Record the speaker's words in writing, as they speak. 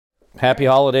Happy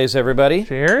holidays, everybody.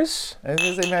 Cheers. I was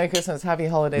going to say Merry Christmas, Happy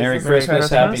Holidays. Merry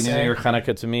Christmas, Happy New Year,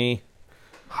 Hanukkah to me.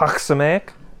 Chag Sameach.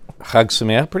 Chag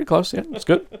Sameach, pretty close, yeah. It's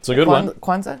good. It's a good one.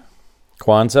 Kwanzaa.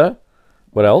 Kwanzaa.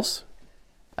 What else?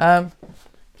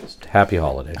 Just happy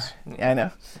holidays. I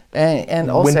know. And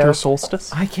also... Winter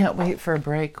solstice. I can't wait for a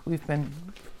break. We've been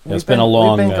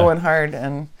going hard,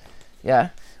 and yeah.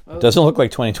 It doesn't look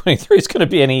like 2023 is going to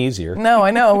be any easier. No,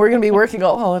 I know. We're going to be working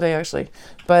all holiday, actually.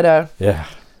 But yeah.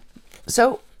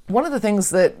 So one of the things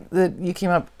that you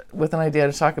came up with an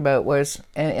idea to talk about was,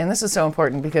 and this is so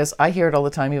important because I hear it all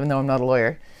the time, even though I'm not a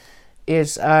lawyer,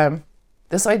 is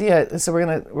this idea. So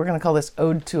we're gonna call this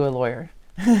Ode to a Lawyer,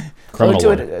 Criminal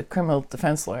Ode to lawyer. a criminal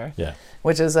defense lawyer. Yeah.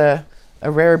 Which is a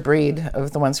rare breed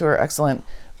of the ones who are excellent,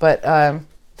 but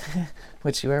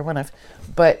which you are one of.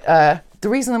 But the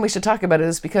reason that we should talk about it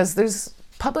is because there's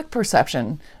public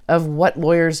perception of what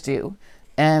lawyers do,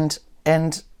 and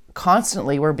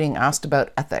constantly we're being asked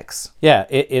about ethics. Yeah,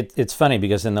 it's funny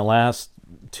because in the last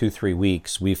 2-3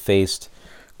 weeks, we've faced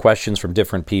questions from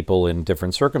different people in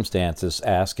different circumstances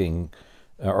asking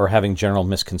or having general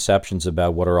misconceptions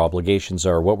about what our obligations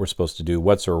are, what we're supposed to do,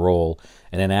 what's our role,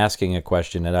 and then asking a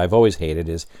question that I've always hated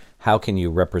is, how can you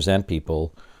represent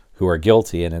people who are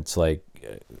guilty? And it's like,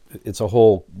 it's a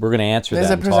whole, we're going to answer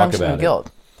that and talk about it. There's a presumption of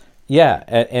guilt.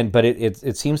 Yeah, but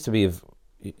it seems to be,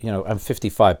 I'm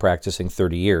 55 practicing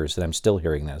 30 years and I'm still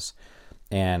hearing this.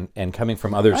 And coming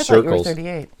from other circles. I thought you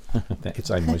were 38.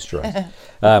 I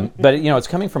moisturize. But, it's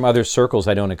coming from other circles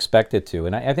I don't expect it to.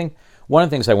 And I think one of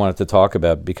the things I wanted to talk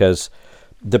about, because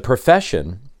the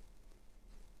profession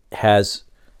has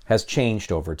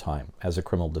changed over time as a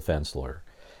criminal defense lawyer.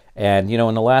 And,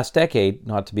 in the last decade,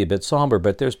 not to be a bit somber,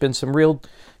 but there's been some real,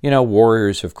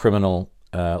 warriors of criminal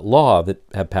law that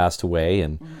have passed away.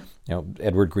 And,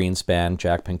 Edward Greenspan,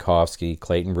 Jack Pankowski,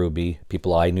 Clayton Ruby,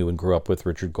 people I knew and grew up with,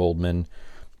 Richard Goldman,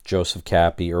 Joseph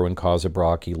Cappy, Erwin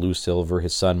Kozabrocki, Lou Silver,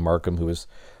 his son Markham, who was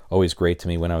always great to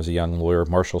me when I was a young lawyer,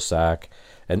 Marshall Sack,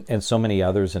 and so many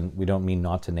others. And we don't mean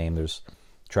not to name. There's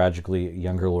tragically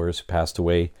younger lawyers who passed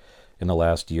away in the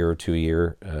last year or 2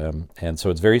 year. And so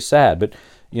it's very sad. But,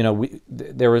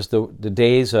 there was the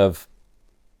days of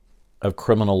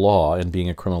criminal law and being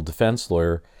a criminal defense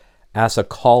lawyer as a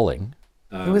calling.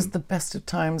 It was the best of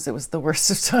times. It was the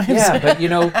worst of times. Yeah, but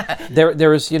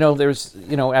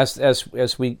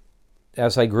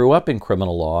as I grew up in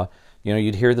criminal law,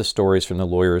 you'd hear the stories from the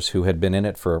lawyers who had been in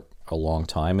it for a long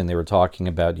time, and they were talking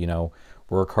about,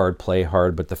 work hard, play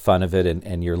hard, but the fun of it,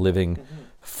 and you're living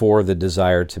for the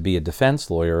desire to be a defense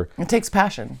lawyer. It takes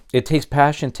passion. It takes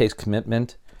passion. It takes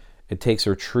commitment. It takes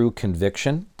a true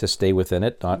conviction to stay within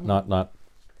it, not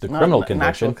the criminal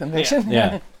conviction. Actual conviction.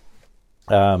 Yeah.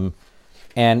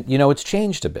 And, it's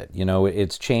changed a bit.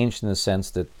 It's changed in the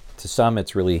sense that to some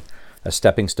it's really a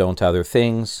stepping stone to other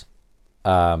things.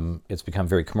 It's become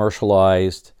very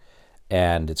commercialized,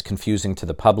 and it's confusing to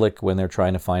the public when they're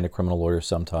trying to find a criminal lawyer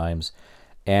sometimes.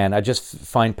 And I just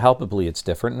find palpably it's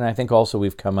different. And I think also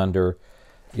we've come under,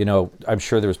 I'm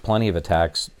sure there was plenty of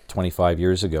attacks 25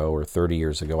 years ago or 30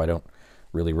 years ago. I don't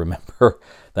really remember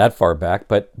that far back.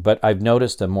 But I've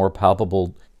noticed a more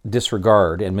palpable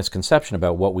disregard and misconception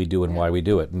about what we do and why we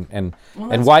do it, and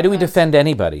why do we defend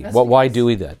anybody? Why do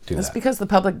we do that? It's because the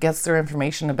public gets their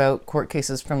information about court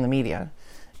cases from the media,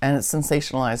 and it's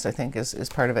sensationalized, I think, is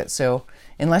part of it. So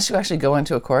unless you actually go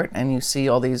into a court and you see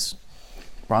all these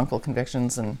wrongful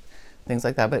convictions and things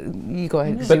like that, but you go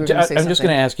ahead. But I'm just going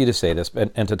to ask you to say this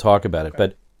and to talk about it,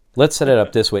 but let's set it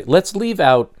up this way. Let's leave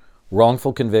out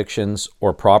wrongful convictions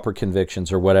or proper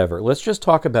convictions or whatever. Let's just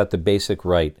talk about the basic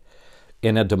right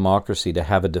in a democracy to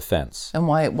have a defense. And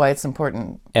why it's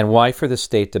important. And why for the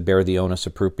state to bear the onus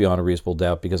of proof beyond a reasonable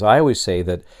doubt. Because I always say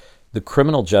that the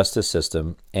criminal justice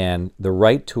system and the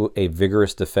right to a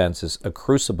vigorous defense is a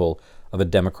crucible of a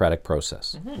democratic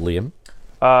process. Liam?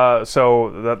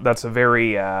 So that's a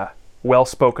very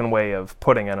well-spoken way of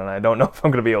putting it, and I don't know if I'm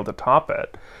going to be able to top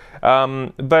it.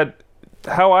 But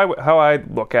how I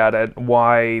look at it,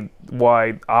 why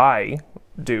I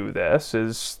do this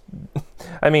is,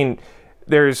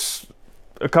 there's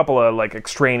a couple of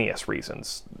extraneous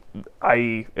reasons.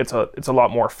 It's a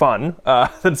lot more fun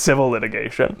than civil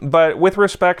litigation. But with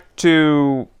respect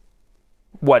to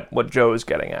what Joe is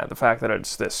getting at, the fact that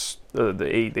it's this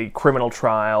the criminal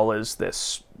trial is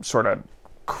this sort of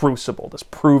crucible, this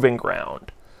proving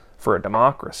ground for a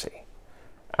democracy.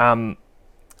 The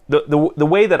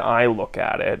way that I look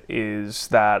at it is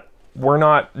that we're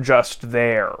not just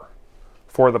there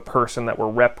for the person that we're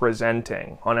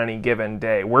representing on any given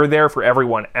day. We're there for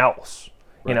everyone else.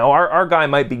 Right. Our guy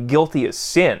might be guilty as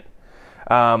sin,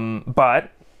 but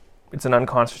it's an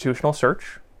unconstitutional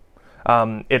search.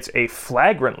 It's a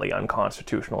flagrantly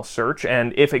unconstitutional search,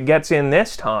 and if it gets in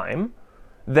this time,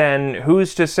 then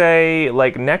who's to say,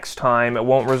 like, next time it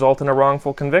won't result in a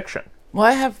wrongful conviction? Well,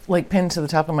 I have like pinned to the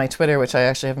top of my Twitter, which I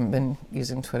actually haven't been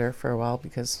using Twitter for a while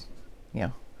because, you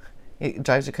know, it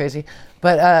drives you crazy.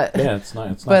 But Yeah, it's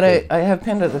not. It's not but good. I have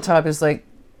pinned at the top is like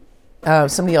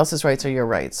somebody else's rights are your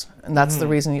rights, and that's the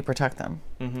reason you protect them.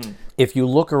 If you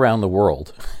look around the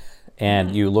world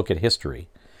and you look at history,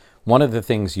 one of the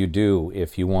things you do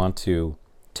if you want to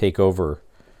take over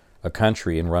a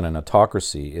country and run an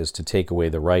autocracy is to take away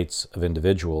the rights of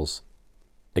individuals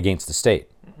against the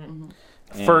state.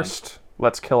 First,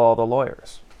 let's kill all the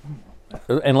lawyers.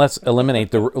 And let's eliminate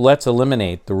the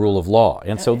rule of law.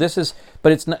 And so this is,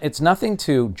 but it's nothing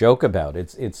to joke about.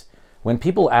 It's when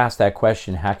people ask that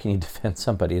question, how can you defend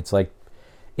somebody? It's like,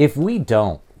 if we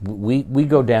don't, we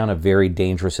go down a very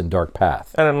dangerous and dark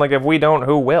path. And then, like, if we don't,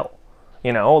 who will?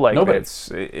 You know, like,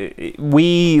 Nobody.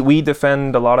 we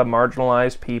defend a lot of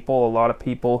marginalized people, a lot of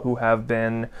people who have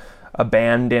been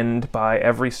abandoned by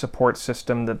every support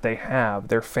system that they have,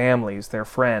 their families, their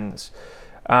friends.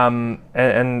 And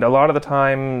a lot of the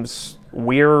times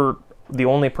we're the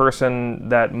only person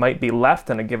that might be left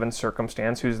in a given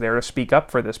circumstance who's there to speak up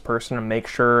for this person and make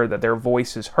sure that their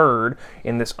voice is heard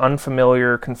in this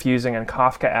unfamiliar, confusing, and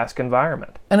Kafkaesque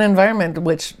environment. An environment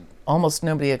which almost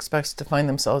nobody expects to find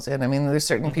themselves in. I mean, there's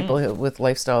certain people who, with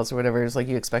lifestyles or whatever, it's like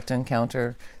you expect to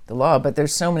encounter the law, but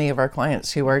there's so many of our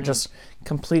clients who are just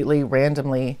completely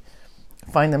randomly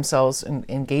find themselves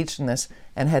engaged in this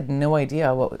and had no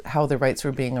idea how their rights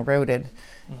were being eroded,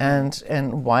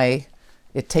 and why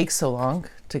it takes so long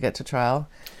to get to trial.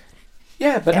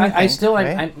 Yeah, but I Anything, still,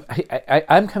 right?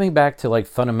 I'm coming back to like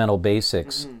fundamental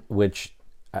basics, which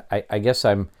I guess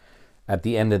I'm at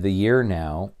the end of the year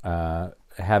now,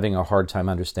 having a hard time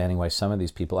understanding why some of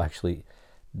these people actually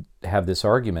have this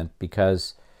argument,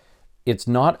 because it's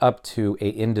not up to an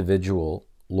individual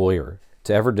lawyer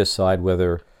to ever decide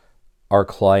whether our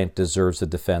client deserves a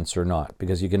defense or not,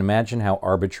 because you can imagine how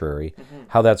arbitrary,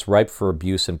 how that's ripe for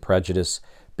abuse and prejudice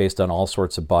based on all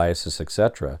sorts of biases,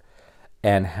 etc.,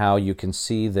 and how you can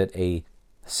see that a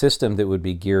system that would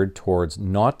be geared towards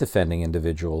not defending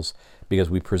individuals because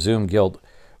we presume guilt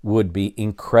would be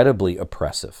incredibly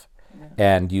oppressive.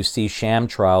 And you see sham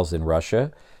trials in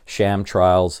Russia, sham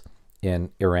trials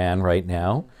in Iran right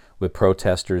now, with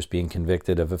protesters being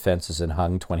convicted of offenses and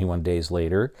hung 21 days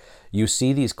later. You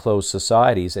see these closed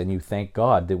societies, and you thank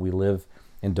God that we live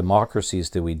in democracies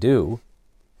that we do,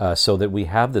 so that we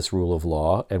have this rule of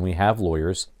law and we have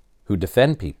lawyers who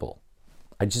defend people.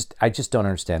 I just don't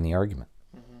understand the argument.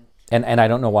 And I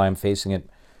don't know why I'm facing it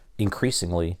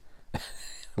increasingly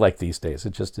like these days.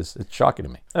 It just is, it's shocking to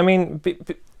me. I mean,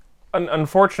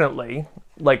 unfortunately,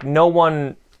 like, no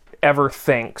one ever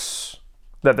thinks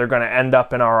that they're going to end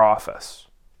up in our office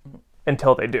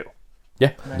until they do.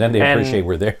 Yeah, then they And- appreciate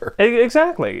we're there.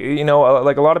 Exactly. You know,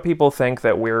 like, a lot of people think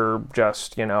that we're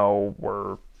just, you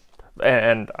know,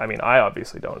 and I mean, I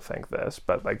obviously don't think this,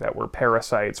 but like that we're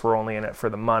parasites, we're only in it for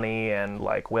the money, and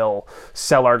like we'll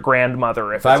sell our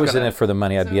grandmother If I was in it for the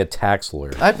money, I'd be a tax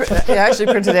lawyer. I actually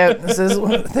printed out, this is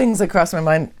one of the things that crossed my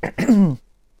mind.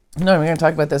 No, we're going to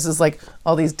talk about this. Is like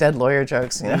all these dead lawyer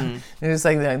jokes, you know. It's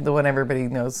like the one everybody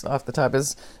knows off the top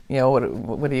is, you know,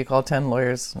 what do you call 10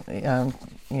 lawyers, you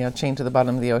know, chained to the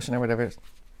bottom of the ocean or whatever.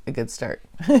 A good start.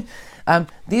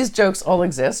 These jokes all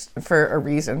exist for a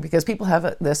reason, because people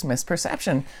have this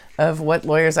misperception of what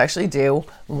lawyers actually do,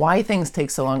 why things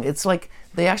take so long. It's like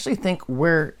they actually think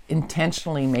we're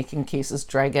intentionally making cases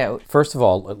drag out First of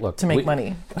all, look, to make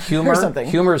money Humor, or something.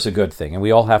 humor is a good thing, and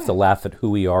we all have to laugh at who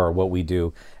we are or what we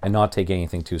do, and not take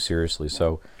anything too seriously.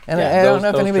 So, And yeah, I don't know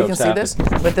if those anybody can jokes see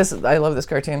happen. this, but I love this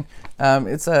cartoon.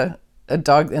 It's a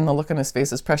dog, and the look on his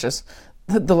face is precious.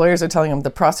 The lawyers are telling him,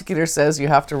 the prosecutor says you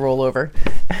have to roll over.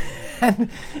 And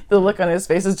the look on his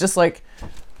face is just like,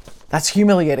 that's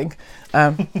humiliating.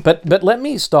 But let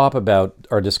me stop about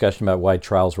our discussion about why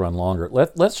trials run longer.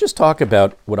 Let's just talk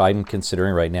about what I'm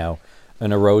considering right now,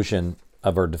 an erosion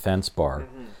of our defense bar.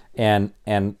 And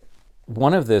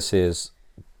one of this is,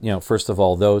 you know, first of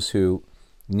all, those who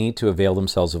need to avail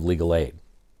themselves of legal aid.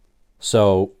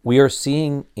 So we are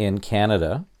seeing in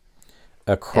Canada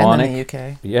a chronic, And in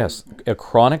the UK. yes, a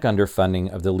chronic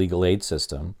underfunding of the legal aid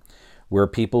system, where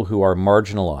people who are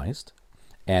marginalized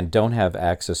and don't have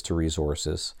access to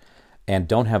resources and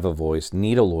don't have a voice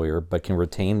need a lawyer, but can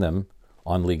retain them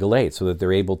on legal aid so that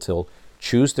they're able to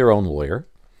choose their own lawyer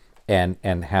and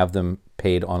have them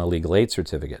paid on a legal aid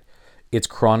certificate. It's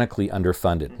chronically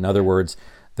underfunded. In other words,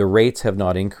 the rates have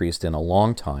not increased in a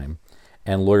long time,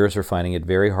 and lawyers are finding it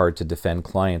very hard to defend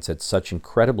clients at such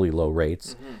incredibly low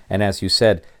rates. And as you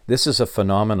said, this is a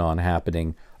phenomenon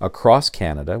happening across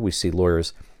Canada. We see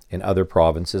lawyers in other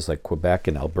provinces like Quebec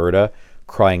and Alberta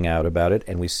crying out about it,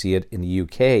 and we see it in the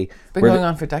UK. It's been going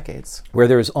on for decades. Where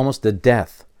there is almost the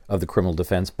death of the criminal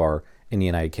defense bar in the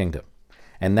United Kingdom.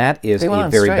 And that is a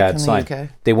very bad sign.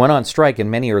 They went on strike, and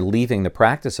many are leaving the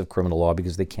practice of criminal law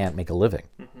because they can't make a living.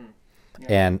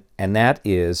 And that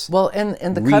is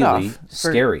and the really cutoff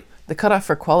scary. The cutoff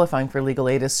for qualifying for legal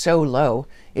aid is so low.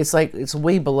 It's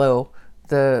way below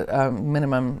the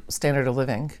minimum standard of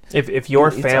living. If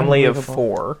your family of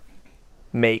four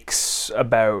makes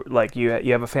about, like, you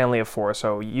have a family of four,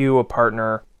 so you, a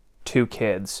partner, 2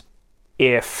 kids,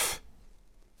 if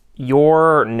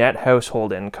your net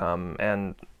household income,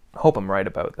 and hope I'm right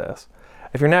about this,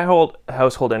 if your net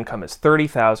household income is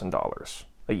 $30,000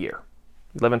 a year,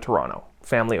 you live in Toronto,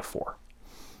 family of 4,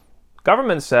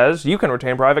 government says you can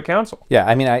retain private counsel. Yeah,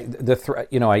 I mean,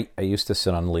 I used to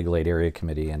sit on the Legal Aid Area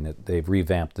Committee, and they've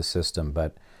revamped the system,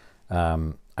 but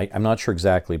I'm not sure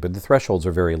exactly, but the thresholds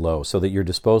are very low, so that your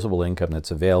disposable income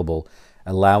that's available,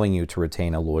 allowing you to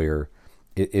retain a lawyer,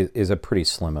 is a pretty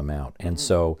slim amount. And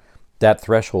so that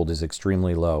threshold is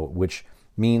extremely low, which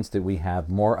means that we have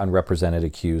more unrepresented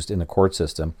accused in the court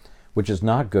system, which is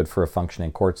not good for a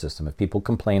functioning court system. If people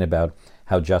complain about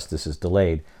how justice is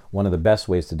delayed, one of the best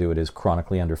ways to do it is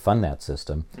chronically underfund that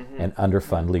system and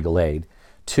underfund legal aid.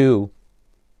 2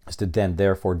 is to then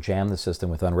therefore jam the system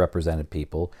with unrepresented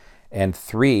people. And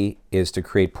 3 is to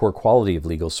create poor quality of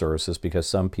legal services, because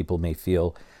some people may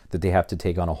feel that they have to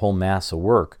take on a whole mass of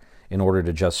work in order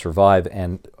to just survive.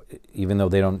 And even though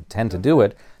they don't tend to do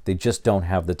it, they just don't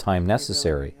have the time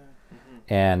necessary.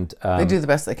 And they do the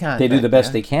best they can. They do the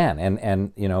best they can.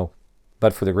 And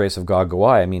but for the grace of God go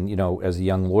I. I mean, as a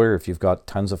young lawyer, if you've got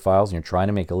tons of files and you're trying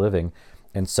to make a living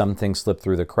and some things slip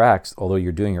through the cracks, although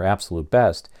you're doing your absolute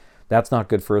best, that's not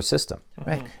good for a system.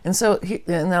 Right. And so,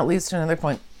 and that leads to another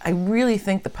point. I really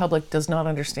think the public does not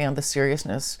understand the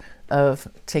seriousness of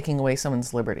taking away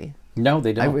someone's liberty. No,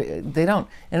 they don't. They don't.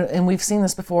 And we've seen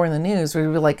this before in the news where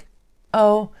we're like,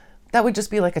 oh, that would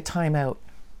just be like a timeout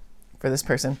for this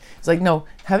person. It's like, no,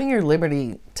 having your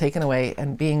liberty taken away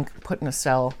and being put in a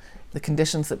cell, the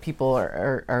conditions that people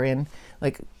are in,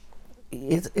 like,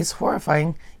 it's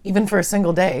horrifying, even for a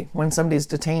single day when somebody's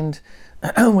detained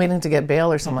waiting to get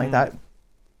bail or something like that.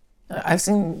 I've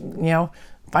seen,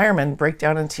 firemen break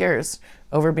down in tears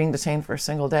over being detained for a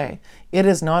single day. It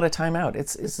is not a timeout.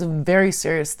 It's a very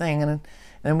serious thing.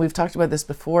 And we've talked about this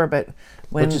before, but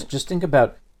when... But just think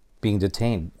about being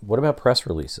detained. What about press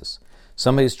releases?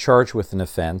 Somebody's charged with an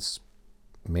offense.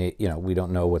 We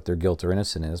don't know what their guilt or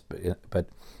innocence is, but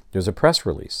there's a press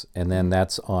release, and then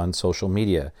that's on social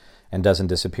media and doesn't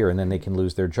disappear, and then they can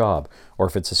lose their job. Or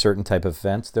if it's a certain type of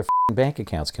offense, their bank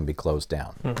accounts can be closed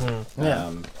down.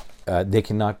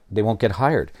 They won't get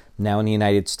hired. Now in the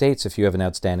United States, if you have an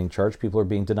outstanding charge, people are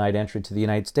being denied entry to the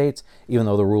United States, even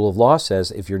though the rule of law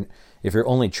says if you're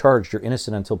only charged, you're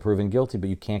innocent until proven guilty, but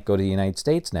you can't go to the United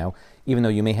States now, even though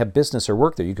you may have business or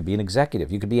work there. You could be an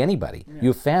executive, you could be anybody. You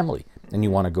have family, and you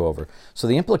want to go over. So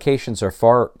the implications are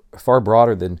far, far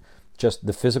broader than just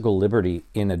the physical liberty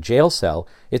in a jail cell.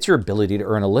 It's your ability to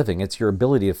earn a living. It's your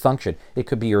ability to function. It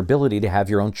could be your ability to have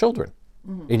your own children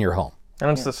in your home.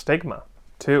 And it's the stigma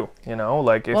too,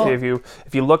 like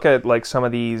if you look at like some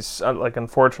of these, like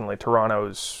unfortunately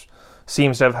Toronto's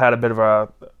seems to have had a bit of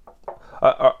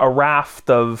a raft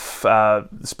of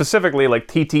specifically like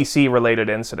TTC related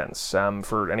incidents.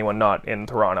 For anyone not in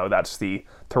Toronto, that's the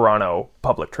Toronto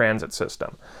public transit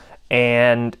system.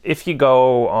 And if you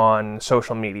go on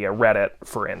social media, Reddit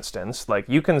for instance, like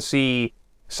you can see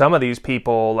some of these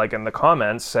people like in the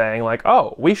comments saying like,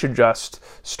 oh, we should just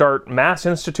start mass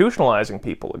institutionalizing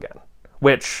people again,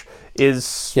 which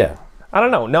is, I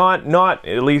don't know, not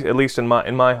at least in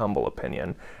my humble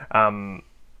opinion,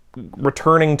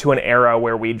 returning to an era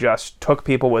where we just took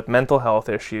people with mental health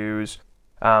issues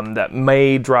that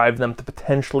may drive them to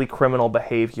potentially criminal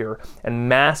behavior and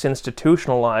mass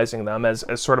institutionalizing them as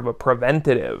sort of a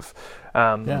preventative.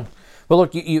 Well,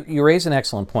 look, you raise an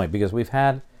excellent point, because we've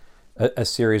had a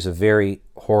series of very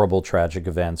horrible, tragic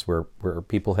events where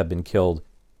people have been killed,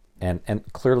 and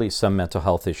clearly some mental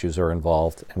health issues are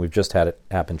involved, and we've just had it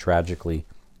happen tragically,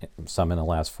 some in the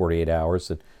last 48 hours,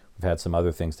 and we've had some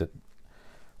other things that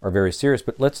are very serious.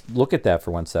 But let's look at that for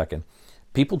 1 second.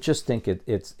 People just think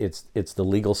it's the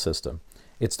legal system.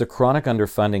 It's the chronic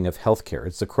underfunding of healthcare.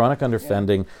 It's the chronic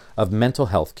underfunding of mental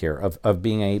health care, of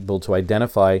being able to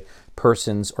identify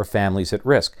persons or families at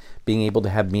risk, being able to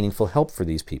have meaningful help for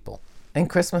these people. And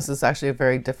Christmas is actually a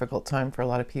very difficult time for a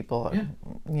lot of people,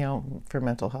 for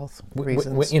mental health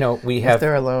reasons. We If have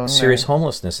they're alone serious or-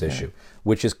 homelessness issue,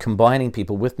 which is combining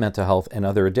people with mental health and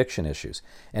other addiction issues.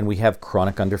 And we have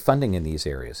chronic underfunding in these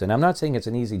areas. And I'm not saying it's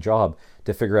an easy job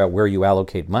to figure out where you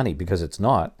allocate money, because it's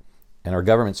not. And our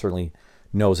government certainly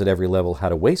knows at every level how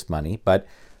to waste money, but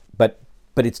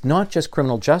it's not just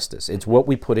criminal justice. It's what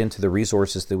we put into the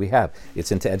resources that we have.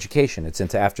 It's into education. It's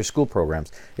into after-school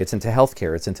programs. It's into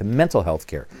healthcare. It's into mental health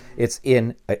care. It's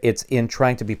in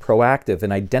trying to be proactive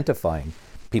in identifying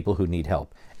people who need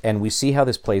help. And we see how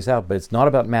this plays out, but it's not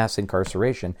about mass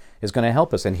incarceration. It's going to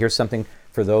help us. And here's something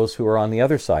for those who are on the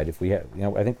other side. If we have,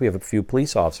 I think we have a few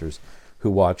police officers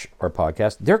who watch our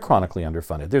podcast. They're chronically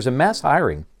underfunded. There's a mass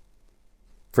hiring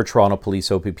for Toronto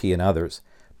Police, OPP, and others,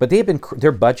 but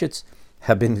their budgets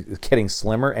have been getting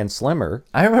slimmer and slimmer.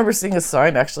 I remember seeing a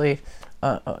sign actually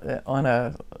on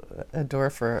a door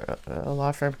for a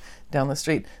law firm down the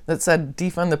street that said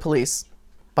defund the police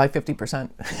by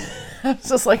 50%. It's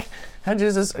just like,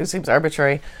 it seems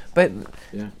arbitrary, but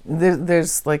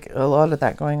there's like a lot of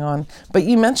that going on. But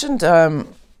you mentioned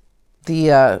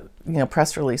the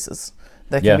press releases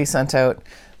that can be sent out.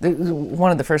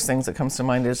 One of the first things that comes to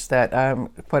mind is that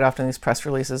quite often these press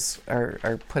releases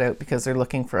are put out because they're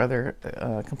looking for other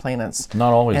complainants.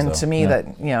 Not always, and though. to me,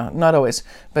 not always,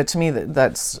 but to me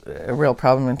that's a real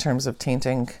problem in terms of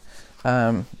tainting,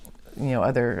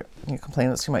 other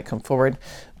complainants who might come forward.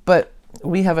 But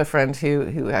we have a friend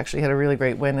who actually had a really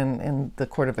great win in the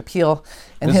Court of Appeal.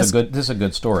 And This is a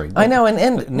good story. I know,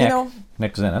 and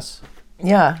Nick Zinnes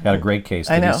yeah, got a great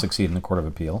case. I Did know. he succeed in the Court of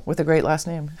Appeal? with a great last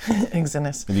name,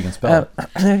 Exinus. If you can spell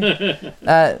it.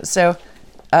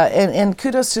 And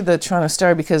kudos to the Toronto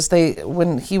Star, because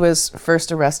when he was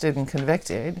first arrested and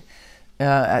convicted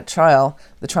at trial,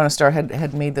 the Toronto Star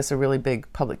had made this a really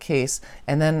big public case,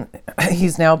 and then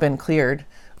he's now been cleared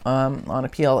on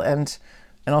appeal, and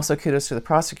also kudos to the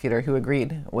prosecutor who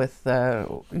agreed with that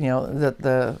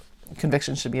the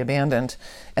conviction should be abandoned,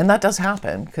 and that does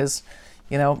happen because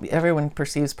everyone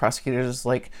perceives prosecutors as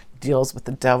like deals with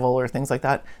the devil or things like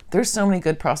that. There's so many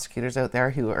good prosecutors out there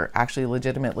who are actually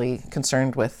legitimately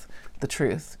concerned with the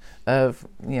truth of,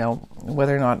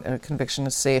 whether or not a conviction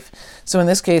is safe. So in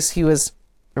this case, he was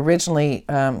originally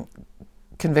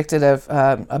convicted of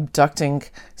abducting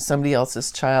somebody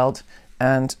else's child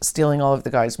and stealing all of the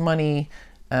guy's money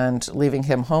and leaving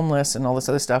him homeless and all this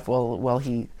other stuff while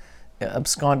he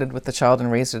absconded with the child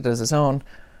and raised it as his own.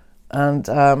 And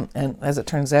as it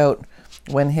turns out,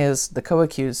 when the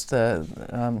co-accused,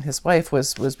 his wife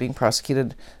was being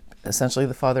prosecuted, essentially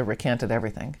the father recanted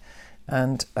everything.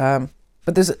 And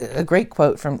but there's a great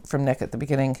quote from Nick at the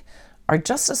beginning. Our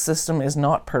justice system is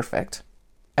not perfect.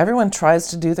 Everyone tries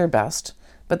to do their best,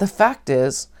 but the fact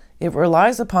is, it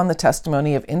relies upon the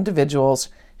testimony of individuals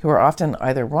who are often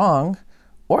either wrong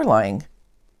or lying,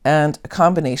 and a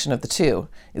combination of the two.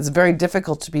 It's very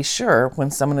difficult to be sure when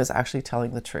someone is actually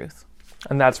telling the truth.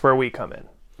 And that's where we come in.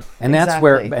 And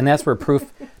Exactly. that's where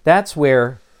proof. That's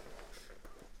where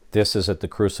this is at the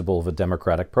crucible of a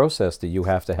democratic process, that you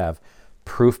have to have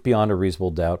proof beyond a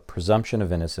reasonable doubt, presumption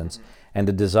of innocence, and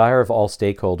the desire of all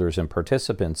stakeholders and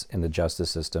participants in the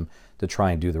justice system to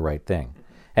try and do the right thing.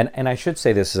 And I should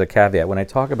say this as a caveat when I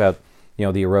talk about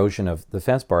the erosion of the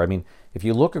defense bar. I mean, if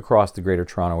you look across the Greater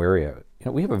Toronto area,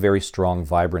 we have a very strong,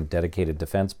 vibrant, dedicated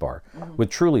defense bar with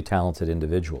truly talented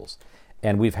individuals.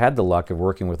 And we've had the luck of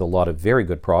working with a lot of very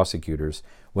good prosecutors.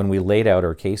 When we laid out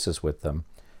our cases with them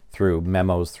through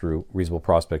memos, through reasonable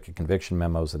prospect of conviction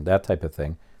memos and that type of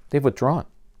thing, they've withdrawn.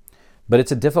 But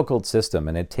it's a difficult system,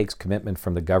 and it takes commitment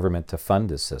from the government to fund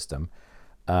this system.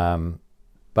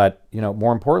 But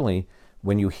more importantly,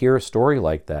 when you hear a story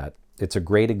like that, it's a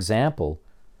great example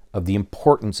of the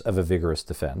importance of a vigorous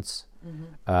defense,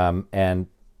 and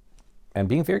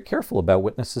being very careful about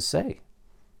what witnesses say.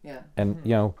 Yeah. And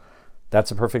that's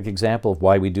a perfect example of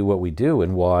why we do what we do,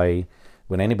 and why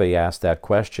when anybody asks that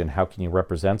question, how can you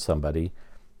represent somebody?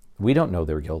 We don't know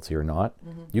they're guilty or not.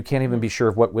 You can't even be sure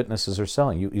of what witnesses are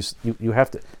selling. You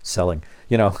have to selling.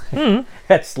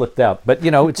 That slipped out, but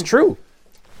it's true.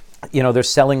 They're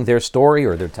selling their story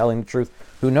or they're telling the truth.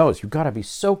 Who knows? You've got to be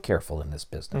so careful in this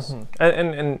business.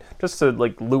 And just to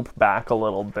loop back a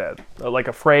little bit, like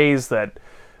a phrase that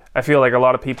I feel like a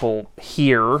lot of people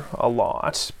hear a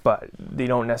lot, but they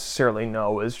don't necessarily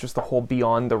know, is just the whole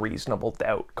beyond the reasonable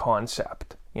doubt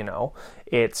concept.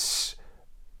 It's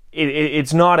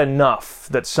not enough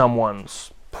that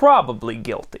someone's probably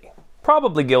guilty.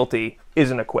 Probably guilty is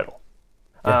an acquittal.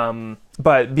 Yeah.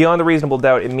 But beyond the reasonable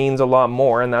doubt, it means a lot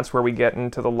more, and that's where we get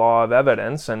into the law of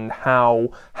evidence and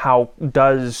how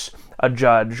does a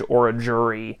judge or a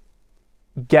jury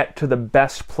get to the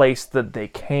best place that they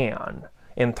can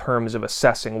in terms of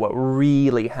assessing what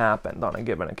really happened on a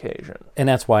given occasion. And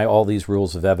that's why all these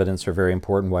rules of evidence are very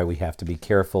important, why we have to be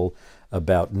careful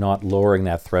about not lowering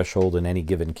that threshold in any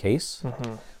given case,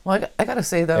 Well, I got to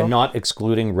say, though, and not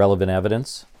excluding relevant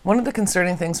evidence. one of the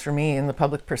concerning things for me in the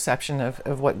public perception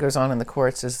of what goes on in the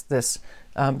courts is this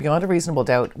beyond a reasonable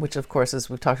doubt, which, of course, as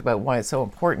we've talked about, why it's so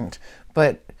important,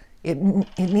 but it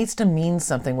needs to mean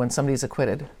something when somebody's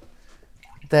acquitted.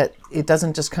 That it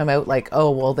doesn't just come out like, oh,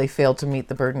 well, they failed to meet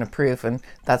the burden of proof, and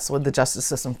that's when the justice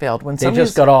system failed. When They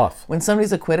just got off. When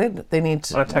somebody's acquitted, they need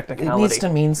to. On a technicality. It needs to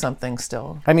mean something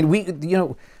still. I mean,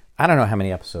 I don't know how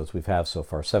many episodes we've had so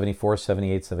far, 74,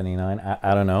 78, 79,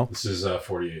 I don't know. This is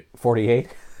 48. 48?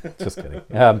 Just kidding.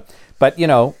 But,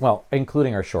 well,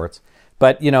 including our shorts.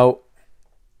 But,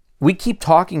 we keep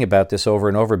talking about this over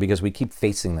and over because we keep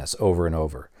facing this over and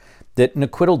over. That an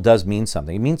acquittal does mean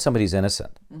something. It means somebody's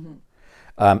innocent.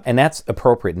 And that's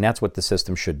appropriate, and that's what the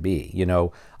system should be.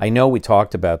 I know we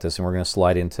talked about this, and we're going to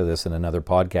slide into this in another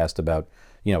podcast about,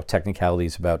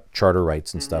 technicalities about charter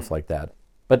rights and stuff like that.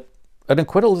 But an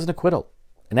acquittal is an acquittal,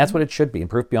 and that's what it should be. And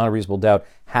proof beyond a reasonable doubt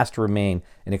has to remain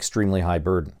an extremely high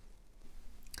burden.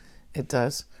 It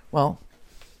does. Well,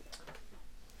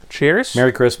 Cheers.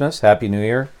 Merry Christmas, Happy New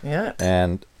Year, yeah.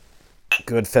 and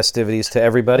good festivities to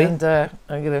everybody, And I'm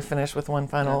going to finish with one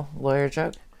final lawyer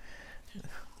joke.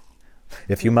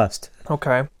 if you must.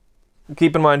 Okay.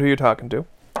 Keep in mind who you're talking to.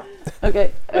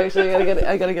 Okay, actually, I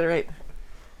gotta get it right.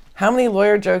 How many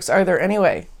lawyer jokes are there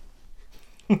anyway?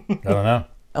 I don't know.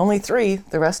 Only 3.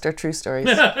 The rest are true stories.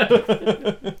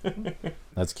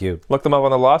 That's cute. Look them up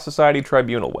on the Law Society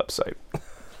Tribunal website.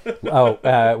 Oh,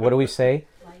 what do we say?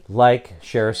 Like,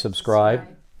 share, subscribe,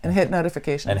 And hit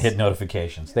notifications. and hit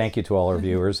notifications. Thank you to all our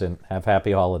viewers, and have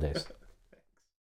happy holidays.